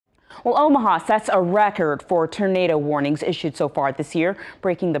Well, Omaha sets a record for tornado warnings issued so far this year,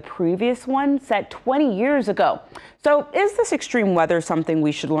 breaking the previous one set 20 years ago. So is this extreme weather something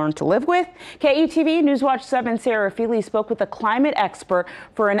we should learn to live with? KETV Newswatch 7 Sarah Feely spoke with a climate expert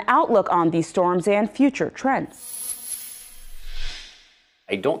for an outlook on these storms and future trends.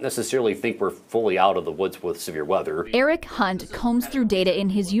 I don't necessarily think we're fully out of the woods with severe weather. Eric Hunt combs through data in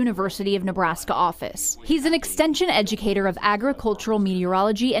his University of Nebraska office. He's an extension educator of agricultural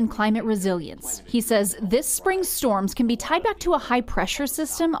meteorology and climate resilience. He says this spring's storms can be tied back to a high pressure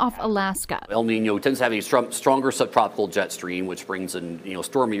system off Alaska. El Nino tends to have a stronger subtropical jet stream, which brings in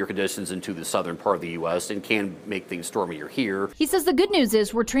stormier conditions into the southern part of the U.S. and can make things stormier here. He says the good news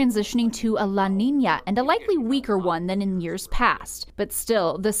is we're transitioning to a La Nina and a likely weaker one than in years past. But still,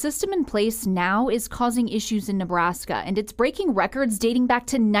 the system in place now is causing issues in Nebraska, and it's breaking records dating back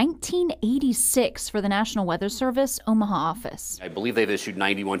to 1986 for the National Weather Service Omaha office. I believe they've issued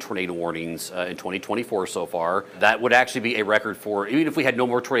 91 tornado warnings in 2024 so far. That would actually be a record for, even if we had no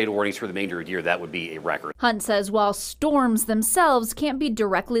more tornado warnings for the remainder of the year, that would be a record. Hunt says while storms themselves can't be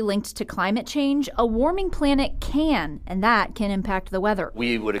directly linked to climate change, a warming planet can, and that can impact the weather.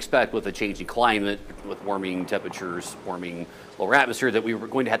 We would expect with a changing climate, with warming temperatures, warming lower atmosphere, that we were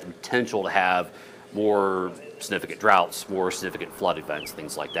going to have the potential to have more significant droughts, more significant flood events,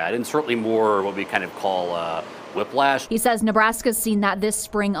 things like that, and certainly more what we kind of call whiplash. He says Nebraska's seen that this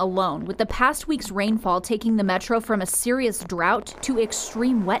spring alone, with the past week's rainfall taking the metro from a serious drought to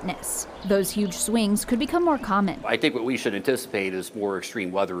extreme wetness. Those huge swings could become more common. I think what we should anticipate is more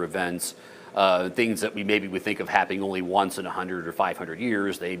extreme weather events, things that we maybe would think of happening only once in 100 or 500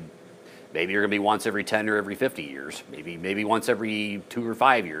 years. Maybe you're going to be once every 10 or every 50 years, maybe once every 2 or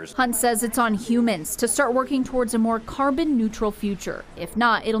 5 years. Hunt says it's on humans to start working towards a more carbon neutral future. If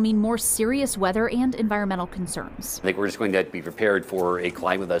not, it'll mean more serious weather and environmental concerns. I think we're just going to have to be prepared for a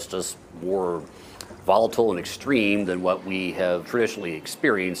climate that's just more volatile and extreme than what we have traditionally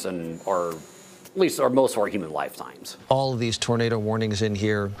experienced in most of our human lifetimes. All of these tornado warnings in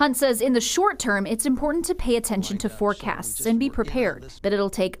here. Hunt says in the short term, it's important to pay attention to forecasts and be prepared, but it'll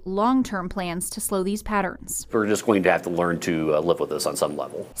take long-term plans to slow these patterns. We're just going to have to learn to live with this on some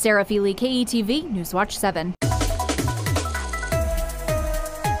level. Sarah Feely, KETV, Newswatch 7.